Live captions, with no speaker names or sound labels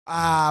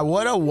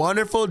What a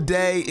wonderful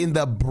day in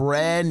the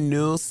brand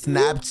new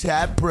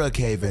Snapchat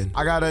Brookhaven.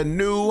 I got a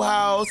new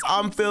house.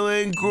 I'm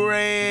feeling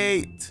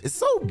great. It's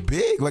so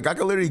big. Like I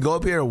could literally go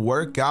up here and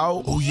work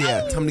out. Oh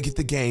yeah, time to get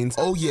the gains.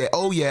 Oh yeah,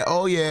 oh yeah,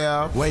 oh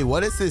yeah. Wait,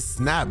 what is this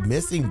snap?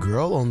 Missing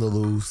girl on the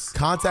loose.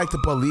 Contact the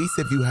police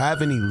if you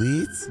have any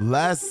leads.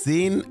 Last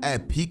seen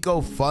at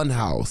Pico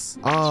Funhouse.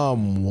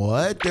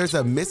 What? There's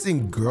a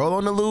missing girl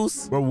on the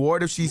loose?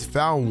 Reward if she's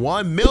found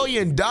 $1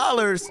 million.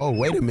 Oh,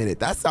 wait a minute.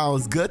 That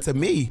sounds good to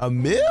me. A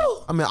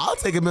mil? I mean, I'll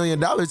take $1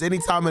 million any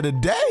time of the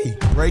day.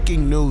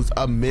 Breaking news.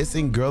 A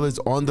missing girl is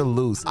on the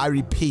loose. I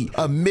repeat,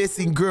 a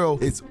missing girl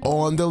is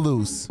on the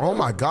loose. Oh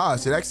my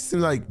gosh. It actually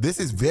seems like this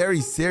is very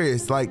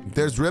serious. Like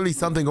there's really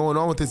something going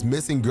on with this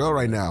missing girl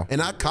right now.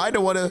 And I kind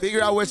of want to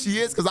figure out where she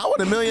is because I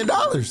want $1 million.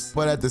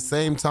 But at the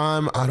same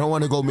time, I don't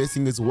want to go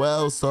missing as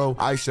well. So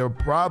I should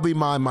probably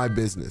mind my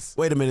business.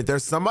 Wait a minute.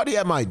 There's somebody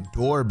at my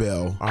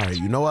doorbell. All right.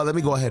 You know what? Let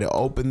me go ahead and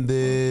open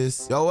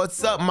this. Yo,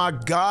 what's up, my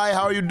guy?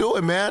 How are you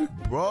doing, man?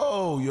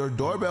 Bro, your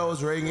doorbell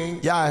is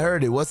ringing. Yeah, I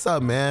heard it. What's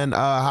up, man?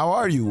 How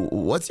are you?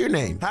 What's your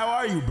name? How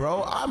are you,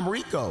 bro? I'm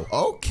Rico.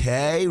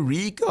 Okay,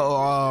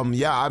 Rico.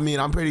 Yeah, I mean,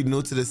 I'm pretty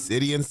new to the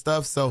city and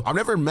stuff, so I've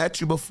never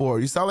met you before.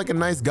 You sound like a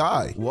nice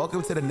guy.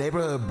 Welcome to the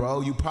neighborhood, bro.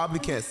 You probably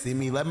can't see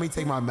me. Let me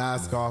take my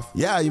mask off.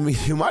 Yeah, you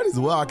might as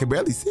well. I can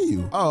barely see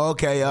you. Oh,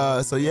 okay.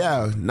 So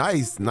yeah,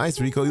 nice,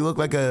 Rico. You look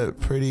like a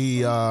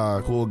pretty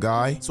cool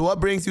guy. So what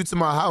brings you to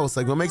my house?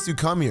 Like, what makes you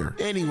come here?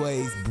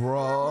 Anyways,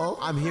 bro,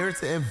 I'm here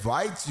to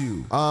invite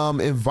you.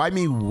 Invite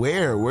me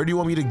where? Where do you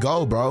want me to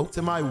go, bro?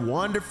 To my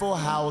wonderful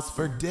house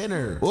for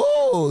dinner.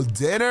 Oh,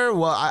 dinner?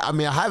 Well, I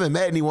mean, I haven't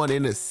met anyone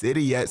in the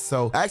city yet,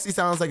 so it actually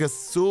sounds like a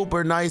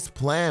super nice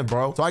plan,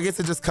 bro. So I get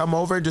to just come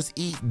over and just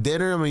eat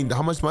dinner. I mean,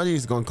 how much money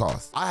is it gonna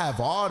cost? I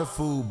have all the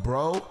food,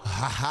 bro.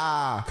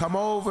 Haha. Come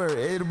over.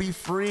 It'll be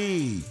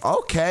free.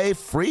 Okay,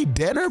 free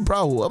dinner,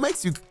 bro. What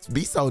makes you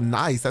be so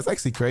nice? That's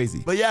actually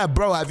crazy. But yeah,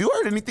 bro, have you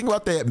heard anything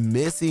about that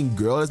missing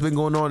girl that's been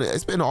going on?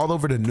 It's been all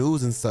over the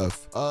news and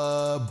stuff.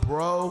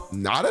 Bro,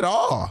 not at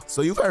all.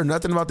 So you've heard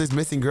nothing about this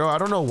missing girl? I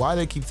don't know why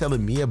they keep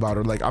telling me about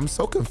her. Like, I'm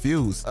so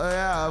confused.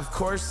 Yeah, of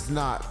course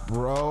not,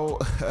 bro.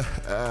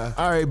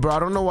 All right, bro, I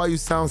don't know why you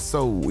sound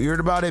so weird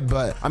about it,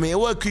 but I mean, it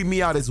would creep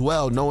me out as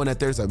well, knowing that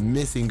there's a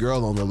missing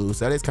girl on the loose.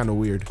 That is kind of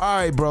weird. All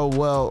right, bro,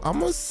 well, I'm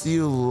gonna see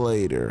you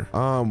later.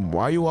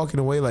 Why are you walking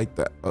away like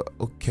that?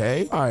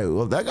 Okay. All right,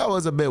 well, that guy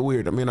was a bit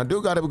weird. I mean, I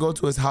do gotta go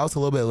to his house a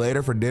little bit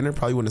later for dinner,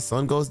 probably when the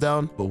sun goes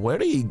down, but where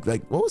did he,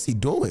 like, what was he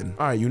doing?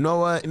 All right, you know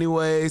what?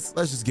 Anyways,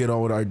 let's just get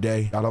on with our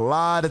day. Got a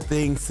lot of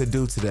things to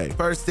do today.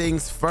 First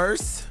things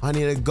first, I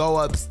need to go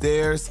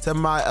upstairs to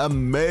my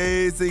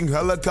amazing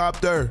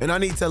helicopter, and I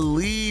need to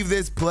leave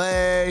this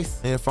place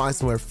and find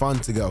somewhere fun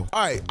to go.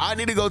 All right, I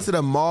need to go to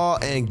the mall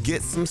and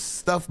get some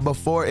stuff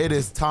before it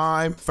is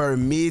time for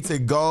me to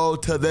go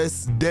to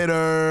this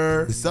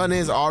dinner. The sun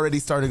is already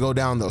starting to go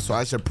down though, so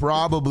I should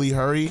probably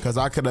hurry because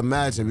I could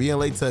imagine being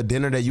late to a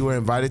dinner that you were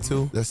invited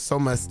to. That's so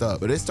messed up,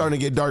 but it's starting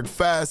to get dark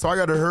fast, so I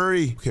gotta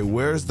hurry. Okay,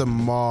 where's the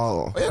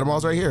mall? Oh, yeah, the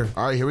mall's right here.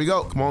 All right, here we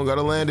go. Come on,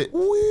 gotta land it.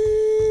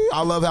 Whee!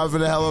 I love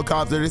having a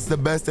helicopter. This is the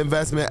best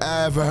investment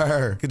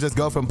ever. Could just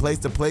go from place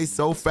to place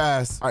so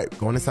fast. All right,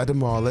 going inside the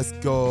mall. Let's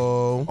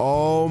go.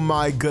 Oh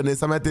my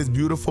goodness, I'm at this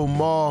beautiful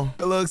mall.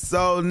 It looks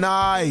so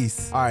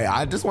nice. All right,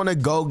 I just want to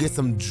go get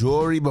some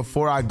jewelry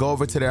before I go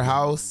over to their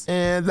house,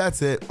 and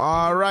that's it.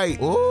 All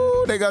right.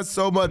 Ooh, they got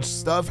so much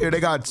stuff here.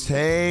 They got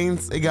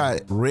chains, they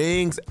got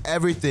rings,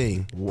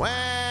 everything.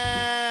 Wow.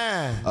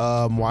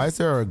 Why is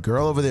there a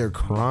girl over there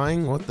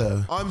crying? What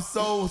the? I'm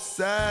so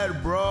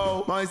sad,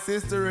 bro. My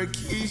sister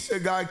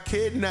Akeisha got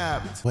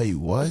kidnapped. Wait,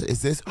 what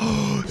is this?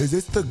 Is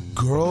this the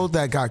girl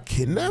that got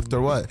kidnapped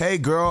or what? Hey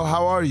girl,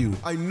 how are you?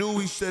 I knew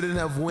we shouldn't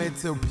have went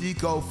to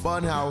Pico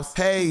Funhouse.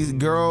 Hey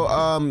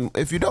girl,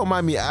 if you don't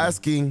mind me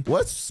asking,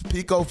 what's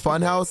Pico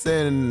Funhouse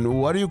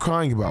and what are you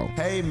crying about?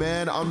 Hey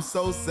man, I'm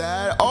so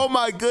sad. Oh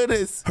my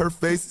goodness. Her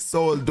face is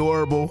so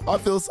adorable. I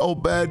feel so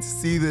bad to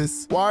see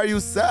this. Why are you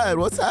sad?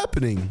 What's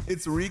happening?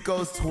 It's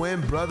Rico's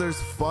twin brother's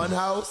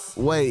funhouse.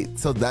 Wait,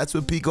 so that's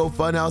what Pico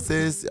Funhouse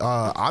is?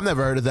 I've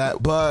never heard of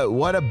that, but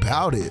what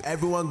about it?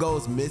 Everyone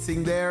goes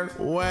missing there?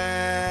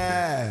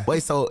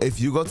 Wait, so if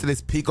you go to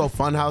this Pico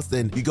Funhouse,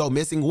 then you go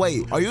missing?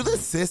 Wait, are you the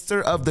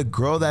sister of the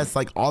girl that's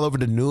like all over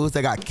the news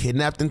that got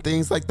kidnapped and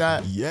things like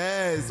that?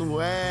 Yes,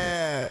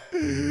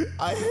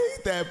 I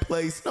hate that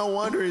place. No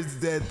wonder it's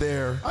dead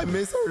there. I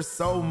miss her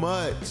so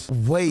much.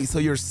 Wait, so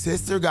your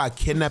sister got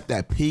kidnapped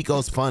at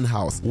Pico's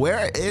Funhouse.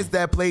 Where is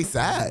that place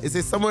at? Is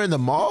it somewhere in the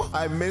mall?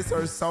 I miss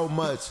her so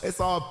much.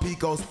 It's all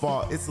Pico's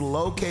fault. It's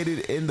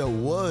located in the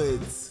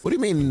woods. What do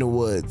you mean in the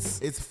woods?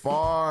 It's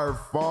far,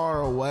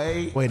 far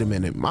away. Wait a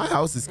minute. My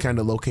house is kind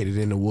of located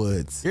in the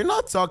woods. You're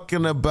not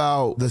talking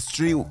about the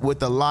street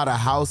with a lot of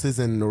houses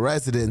and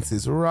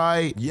residences,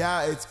 right?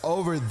 Yeah, it's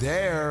over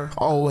there.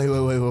 Oh,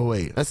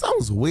 wait. That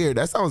sounds weird.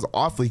 That sounds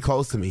awfully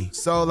close to me.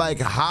 So like,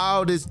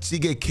 how did she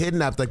get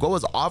kidnapped? Like, what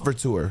was offered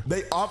to her?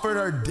 They offered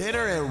her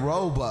dinner and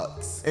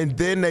Robux, and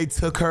then they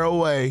took her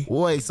away.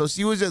 Wait, so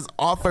she was just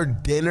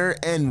offered dinner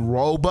and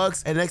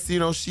Robux, and next thing you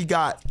know, she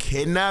got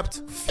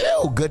kidnapped.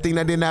 Phew, good thing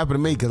that didn't happen to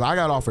me because I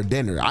got offered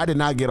dinner. I did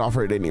not get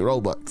offered any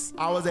Robux.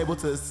 I was able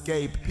to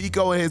escape.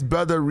 Pico and his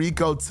brother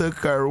Rico took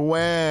her.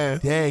 When?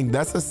 Dang,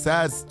 that's a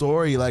sad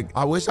story. Like,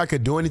 I wish I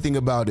could do anything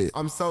about it.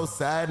 I'm so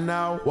sad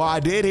now. Well, I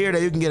did hear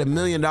that you can get $1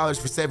 million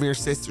for saving your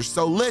sister.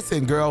 So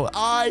listen, girl,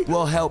 I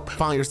will help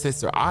find your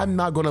sister. I'm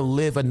not gonna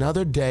live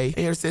another day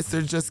and your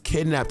sister just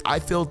kidnapped. I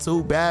feel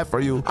too bad for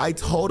you. I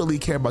totally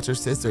care about your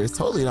sister. It's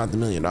totally not the $1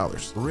 million.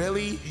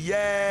 Really?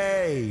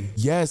 Yay.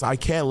 Yes, I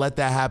can't let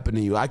that happen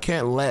to you. I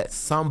can't let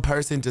some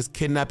person just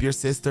kidnap your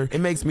sister. It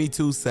makes me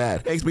too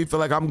sad. It makes me feel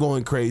like I'm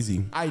going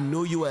crazy. I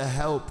knew you would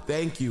help.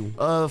 Thank you.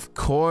 Of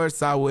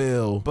course I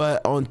will.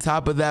 But on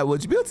top of that,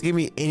 would you be able to give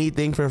me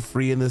anything for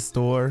free in the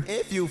store?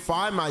 If you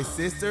find my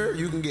sister,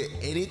 you can get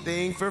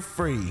anything for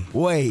free.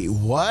 Wait,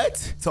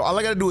 what? So all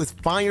I gotta do is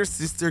find your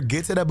sister,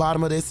 get to the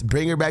bottom of this,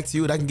 bring her back to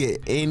you, and I can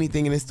get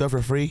anything in this store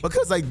for free?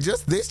 Because like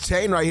just this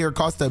chain right here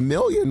cost $1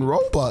 million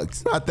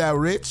Robux. Not that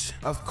rich.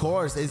 Of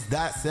course, it's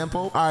that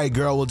simple. All right,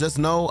 girl, well just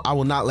know I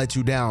will not let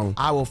you down.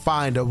 I will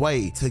find a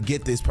way to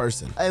get this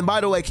person. And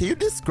by the way, can you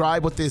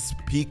describe what this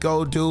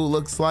Pico dude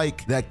looks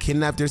like that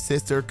kidnapped your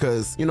sister?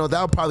 Because, you know,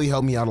 that'll probably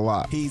help me out a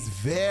lot. He's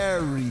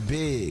very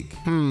big.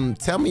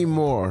 Tell me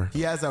more.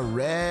 He has a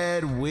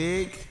red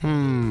wig.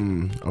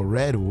 A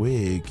red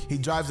wig. He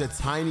drives a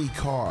tiny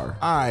car.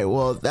 All right,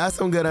 well, that's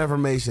some good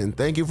information.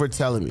 Thank you for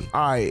telling me.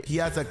 All right, he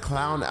has a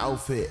clown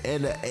outfit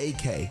and an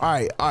AK.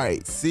 All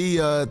right. See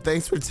ya.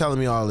 Thanks for telling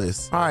me all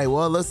this. All right,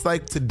 well, it looks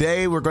like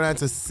today we're gonna have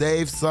to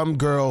save some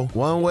girl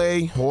one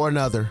way or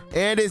another.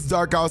 And it's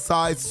dark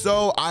outside,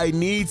 so I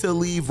need to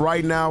leave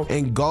right now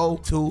and go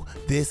to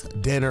this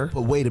dinner.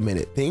 But wait a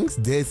minute, things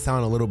did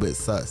sound a little bit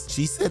sus.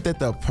 She said that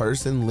the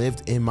person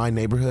lived in my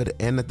neighborhood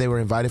and that they were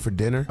invited for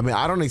dinner. I mean,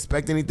 I don't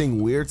expect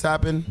anything weird to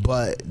happen,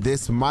 but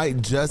this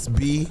might just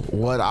be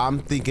what I'm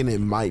thinking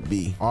it might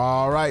be.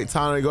 All right,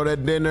 time to go to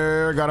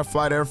dinner. Gotta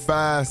fly there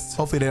fast.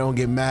 Hopefully they don't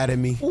get mad at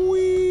me.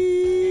 Whee!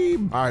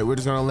 All right, we're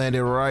just gonna land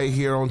it right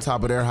here on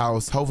top of their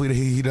house. Hopefully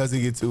he doesn't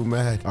get too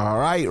mad. All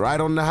right, right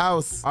on the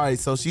house. All right,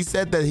 so she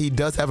said that he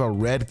does have a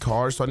red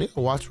car, so I need to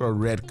watch for a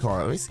red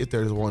car. Let me see if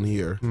there's one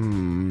here.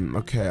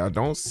 Okay, I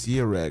don't see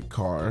a red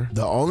car.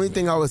 The only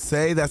thing I would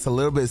say that's a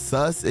little bit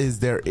sus is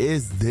there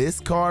is this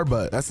car,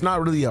 but that's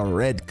not really a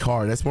red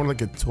car. That's more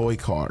like a toy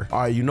car.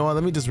 All right, you know what?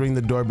 Let me just ring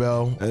the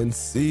doorbell and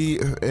see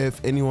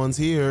if anyone's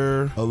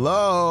here.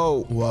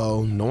 Hello?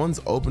 Well, no one's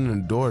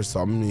opening the door,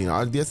 so I mean,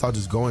 I guess I'll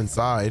just go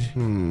inside.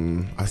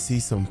 I see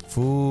some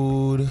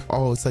food.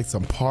 Oh, it's like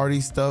some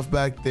party stuff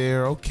back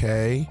there.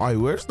 Okay. All right,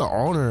 where's the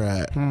owner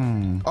at?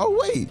 Oh,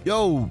 wait.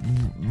 Yo,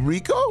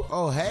 Rico?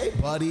 Oh, hey,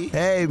 buddy.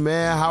 Hey,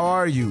 man, how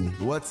are you?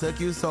 What took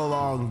you so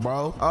long,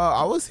 bro?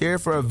 I was here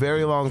for a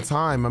very long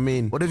time. I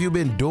mean, what have you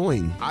been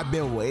doing? I've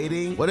been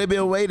waiting. What have you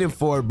been waiting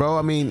for, bro?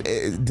 I mean,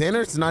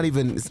 it's not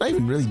even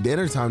really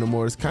dinner time no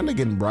more. It's kind of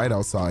getting bright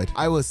outside.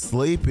 I was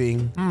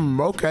sleeping.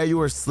 Okay, you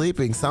were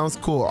sleeping. Sounds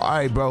cool. All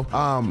right, bro.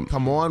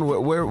 Come on.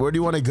 Where do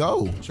you want to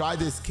go? Try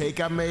this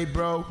cake I made,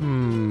 bro.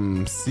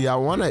 See, I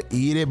want to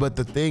eat it, but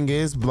the thing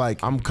is,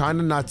 like, I'm kind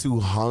of not too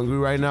hungry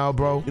right now,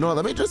 bro. You know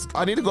what?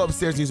 I need to go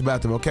upstairs and use the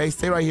bathroom, okay?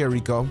 Stay right here,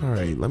 Rico. All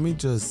right, let me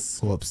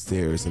just go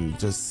upstairs and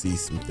just see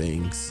some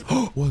things.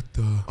 What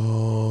the?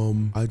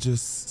 I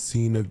just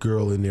seen a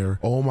girl in there.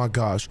 Oh my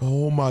gosh.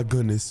 Oh my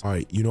goodness. All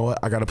right, you know what?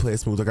 I gotta play it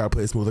smooth. I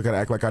gotta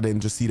act like I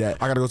didn't just see that.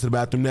 I gotta go to the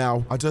bathroom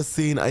now. I just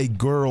seen a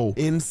girl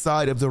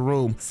inside of the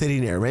room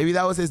sitting there. Maybe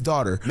that was his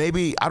daughter.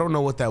 Maybe, I don't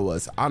know what that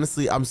was.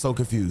 Honestly, I'm so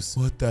confused.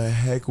 What the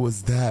heck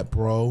was that,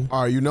 bro?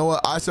 All right, you know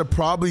what? I should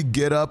probably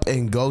get up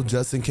and go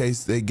just in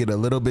case they get a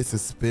little bit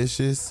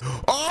suspicious.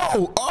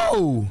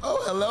 Oh,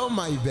 hello,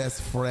 my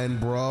best friend,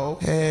 bro.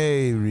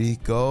 Hey,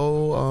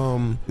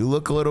 Rico. You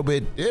look a little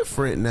bit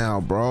different now,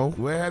 bro.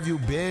 Where have you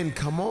been?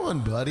 Come on,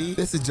 buddy.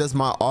 This is just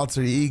my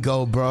alter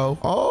ego, bro.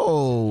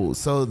 Oh,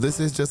 so this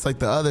is just like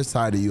the other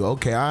side of you.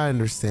 Okay, I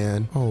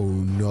understand. Oh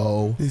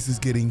no, this is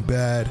getting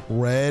bad.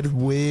 Red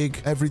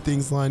wig,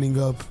 everything's lining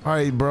up. All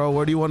right, bro,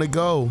 where do you want to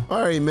go?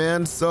 All right,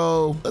 man,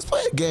 so let's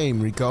play a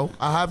game, Rico.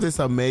 I have this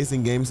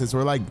amazing game since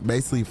we're like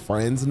basically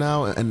friends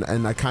now,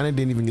 and I kind of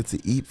didn't even get to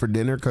eat for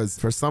dinner because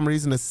for some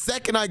reason the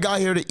second I got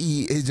here to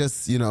eat, it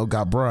just, you know,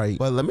 got bright.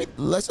 But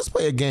let's just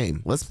play a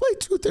game. Let's play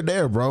truth or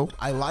dare, bro.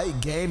 I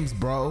like games,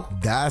 bro.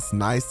 That's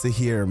nice to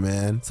hear,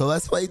 man. So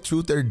let's play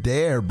truth or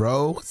dare,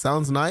 bro.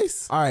 Sounds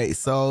nice. All right,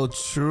 so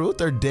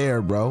truth or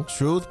dare, bro.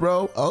 Truth,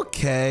 bro.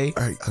 Okay.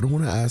 All right, I don't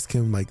want to ask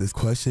him like this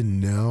question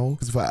now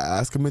because if I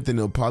ask him it, then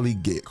it'll probably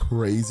get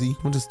crazy.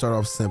 I'm gonna just start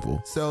off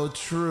simple. So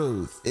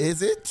truth,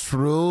 is it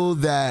true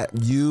that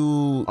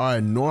you are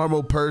a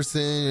normal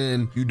person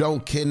and you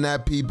don't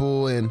kidnap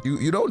people and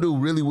you don't do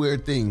really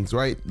weird things,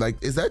 right? Like,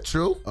 is that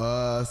true?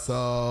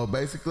 So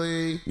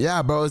basically,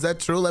 yeah, bro, is that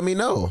true? Let me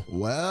know.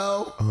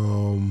 Well,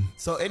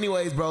 so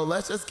anyways, bro,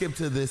 let's just skip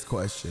to this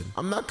question.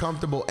 I'm not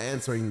comfortable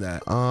answering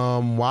that.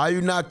 Why are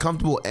you not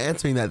comfortable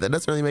answering that? That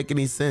doesn't really make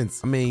any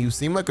sense. I mean, you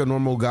seem like a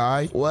normal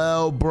guy.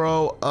 Well,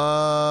 bro,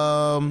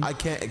 I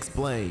can't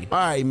explain. All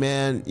right,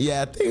 man.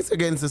 Yeah, things are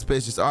getting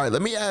suspicious. All right,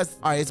 let me ask.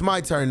 All right, it's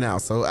my turn now.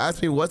 So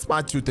ask me, what's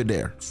my truth or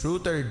dare?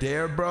 Truth or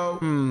dare, bro?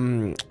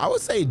 I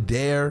would say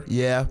dare.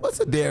 Yeah. What's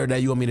a dare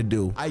that you want me to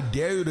do? I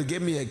dare you to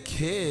give me a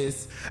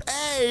kiss.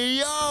 Hey,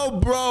 yo,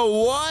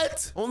 bro,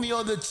 what? Only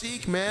on the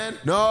cheek, man.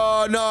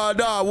 No.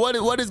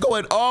 What is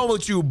going on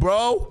with you,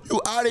 bro?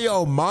 You out of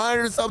your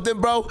mind or something,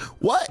 bro?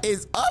 What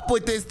is up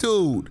with this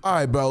dude? All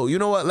right, bro. You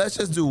know what? Let's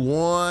just do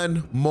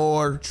one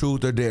more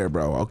truth or dare,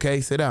 bro.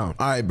 Okay, sit down.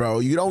 All right, bro.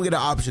 You don't get an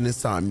option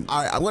this time.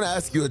 All right, I'm gonna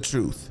ask you a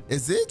truth.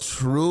 Is it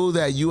true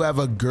that you have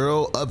a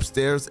girl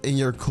upstairs in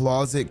your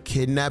closet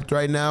kidnapped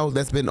right now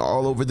that's been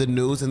all over the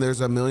news and there's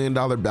 $1 million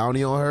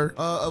bounty on her?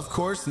 Of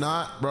course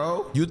not,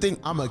 bro. You think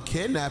I'm a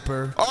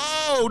kidnapper?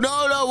 Oh, no.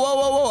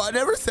 Whoa. I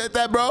never said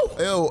that, bro.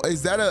 Ew,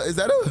 is that a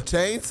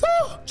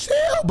chainsaw?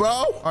 Chill, bro.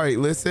 All right,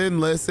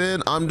 listen.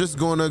 I'm just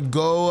gonna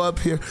go up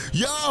here.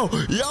 Yo,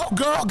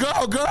 girl.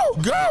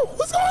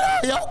 What's going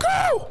on? Yo,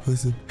 girl.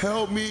 Listen,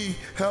 help me,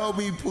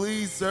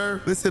 please,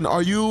 sir. Listen,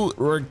 are you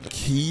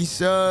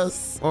Rakisha's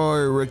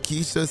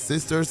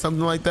sister or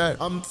something like that?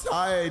 I'm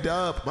tied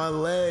up, my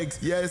legs.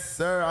 Yes,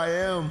 sir, I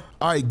am.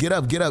 All right, get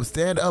up,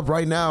 stand up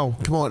right now.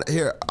 Come on,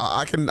 here,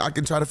 I can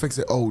try to fix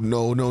it. Oh,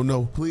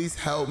 no. Please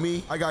help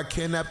me. I got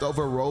kidnapped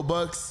over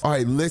Robux. All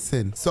right,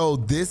 listen. So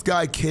this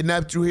guy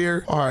kidnapped you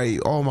here. All right,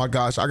 oh my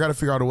gosh, I gotta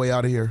figure out a way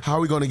out of here. How are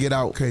we gonna get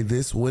out? Okay,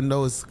 this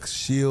window is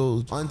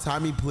shielded. Untie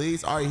me,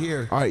 please. All right,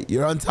 here. All right,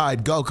 you're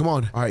untied. Go, come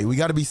on. All right, we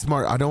gotta be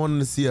smart. I don't want him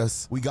to see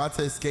us. We got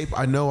to escape.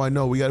 I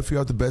know. We gotta figure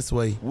out the best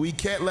way. We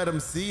can't let him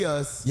see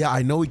us. Yeah,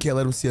 I know we can't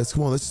let him see us.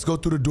 Come on, let's just go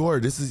through the door.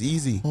 This is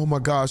easy. Oh my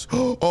gosh.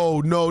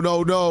 Oh,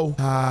 no.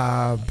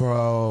 Ah,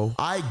 bro.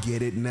 I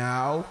get it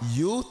now.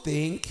 You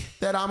think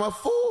that I'm a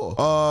fool.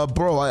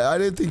 Bro, I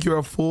didn't think you're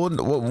a fool.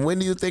 When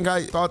do you think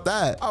I thought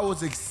that? I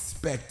was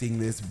expecting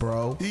this,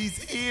 bro. He's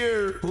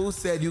here. Who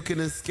said you can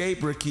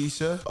escape,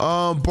 Rakisha?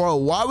 Bro,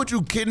 why would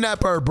you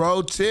kidnap her,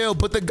 bro? Chill.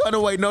 Put the gun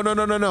away.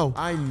 No.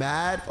 I'm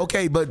mad.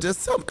 Okay, but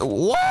just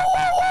whoa.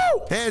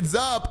 Hands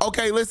up.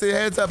 Okay, listen,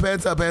 hands up.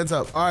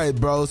 All right,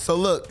 bro. So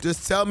look,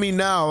 just tell me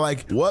now,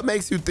 like, what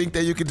makes you think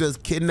that you could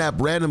just kidnap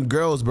random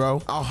girls,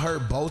 bro? I'll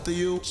hurt both of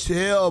you.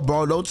 Chill,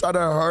 bro. Don't try to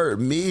hurt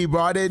me,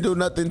 bro. I didn't do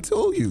nothing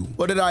to you.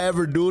 What did I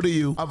ever do to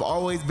you? I've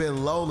always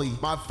been lonely.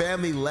 My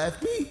family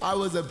left me. I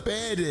was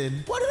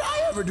abandoned. What did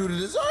I ever do to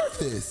deserve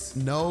this?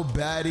 No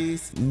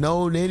baddies,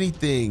 no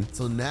anything.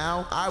 So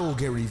now I will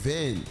get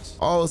revenge.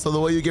 Oh, so the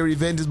way you get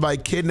revenge is by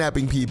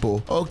kidnapping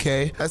people.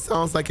 Okay, that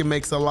sounds like it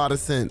makes a lot of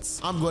sense.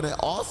 I'm gonna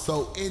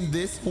also end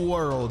this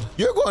world.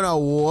 You're gonna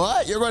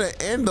what? You're gonna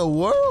end the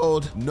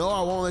world? No,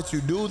 I won't let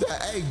you do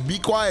that. Hey, be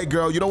quiet,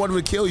 girl. You don't want him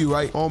to kill you,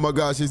 right? Oh my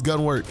gosh, his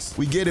gun works.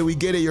 We get it.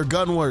 Your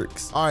gun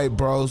works. All right,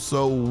 bro.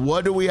 So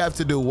what do we have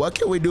to do? What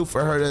can we do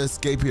for her to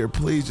escape here?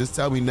 Please just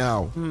tell me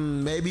now.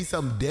 Maybe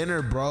some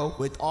dinner, bro,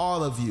 with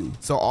all of you.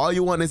 So all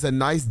you want is a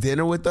nice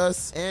dinner with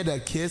us and a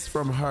kiss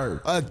from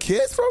her. A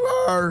kiss from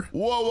her?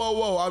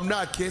 Whoa. I'm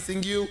not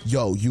kissing you.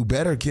 Yo, you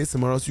better kiss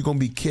him or else you're gonna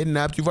be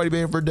kidnapped. You've already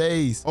been here for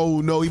days.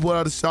 Oh no, he brought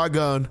out a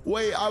shotgun.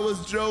 Wait, I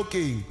was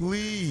joking.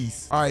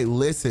 Please. All right,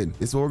 listen.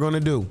 This is what we're gonna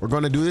do. We're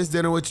gonna do this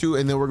dinner with you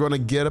and then we're gonna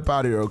get up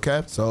out of here,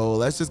 okay? So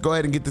let's just go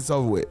ahead and get this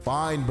over with.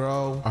 Fine,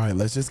 bro. All right,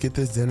 let's just get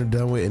this dinner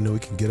done with and then we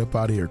can get up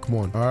out of here. Come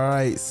on. All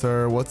right,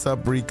 sir. What's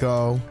up,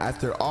 Rico?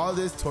 After all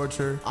this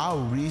torture,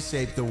 I'll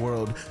reshape the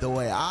world the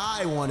way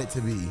I want it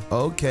to be.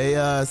 Okay,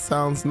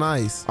 sounds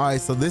nice. All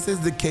right, so this is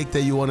the cake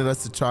that you wanted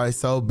us to try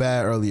so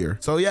bad earlier.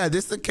 So yeah,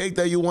 this is the cake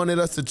that you wanted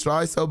us to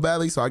try so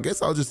badly. So I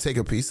guess I'll just take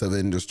a piece of it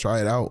and just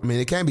try it out. I mean,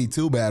 it can't be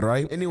too bad,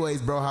 right?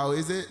 Anyways, bro, how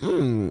is it?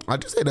 I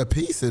just ate a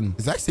piece and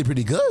it's actually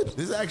pretty good.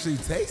 This is actually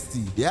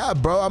tasty. Yeah,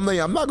 bro, I'm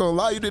not gonna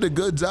lie, you did a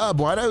good job.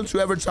 Why don't you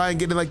ever try and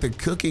get in like the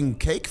cooking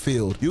cake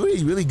field? You're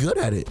really good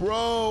at it.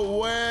 Bro,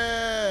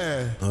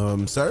 where?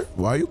 Sir,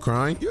 why are you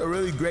crying? You're a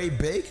really great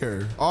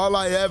baker. All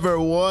I ever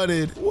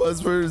wanted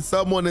was for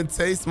someone to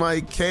taste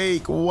my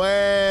cake.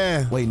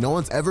 Where? Wait, no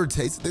one's ever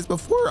tasted this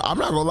before? I'm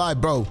not gonna lie,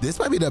 bro. This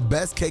might be the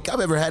best cake I've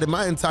ever had in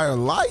my entire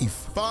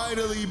life.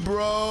 Finally,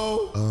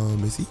 bro.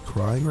 Is he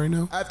crying right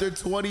now? After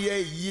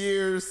 28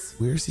 years.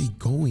 Where's he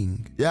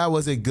going? Yeah,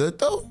 was it good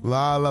though?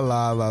 La.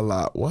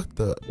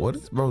 What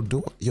is bro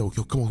doing? Yo,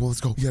 come on, let's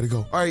go. We gotta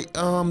go. All right,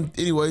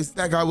 anyways,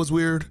 that guy was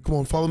weird. Come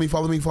on, follow me.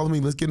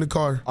 Let's get in the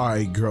car. All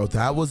right, girl,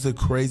 that was the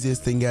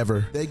craziest thing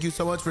ever. Thank you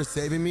so much for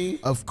saving me.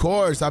 Of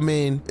course, I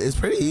mean, game, it's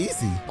pretty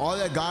easy. All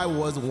that guy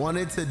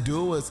wanted to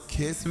do was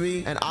kiss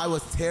me, and I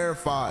was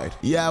terrified.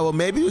 Yeah, well,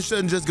 maybe you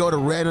shouldn't just go to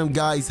random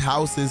guys'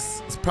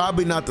 houses. It's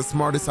probably not the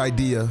smartest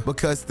idea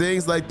because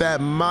things like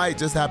that might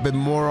just happen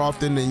more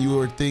often than you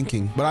were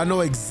thinking. But I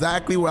know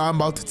exactly where I'm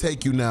about to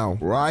take you now.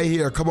 Right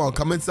here. Come on,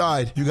 come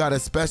inside. You got a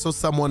special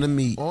someone to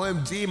meet.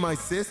 OMG, my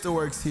sister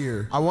works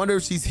here. I wonder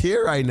if she's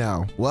here right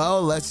now.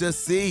 Well, let's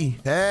just see.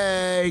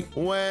 Hey,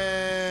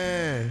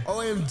 when?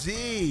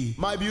 OMG,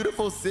 my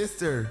beautiful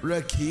sister,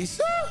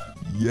 Rakisha?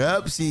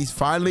 Yep, she's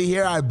finally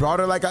here. I brought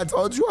her like I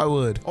told you I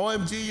would.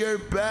 OMG, you're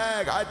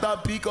back. I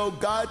thought Pico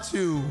got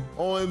you.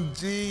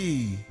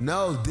 OMG.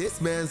 No,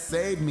 this man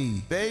saved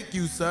me. Thank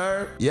you,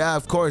 sir. Yeah,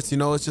 of course. You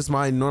know, it's just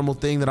my normal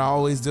thing that I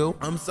always do.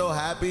 I'm so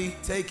happy.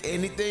 Take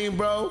anything,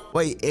 bro.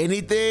 Wait,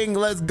 anything?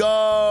 Let's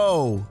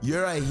go.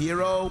 You're a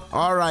hero.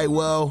 All right,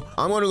 well,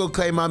 I'm going to go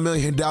claim my $1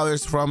 million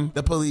from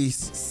the police.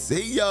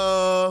 See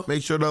ya.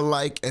 Make sure to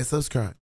like and subscribe.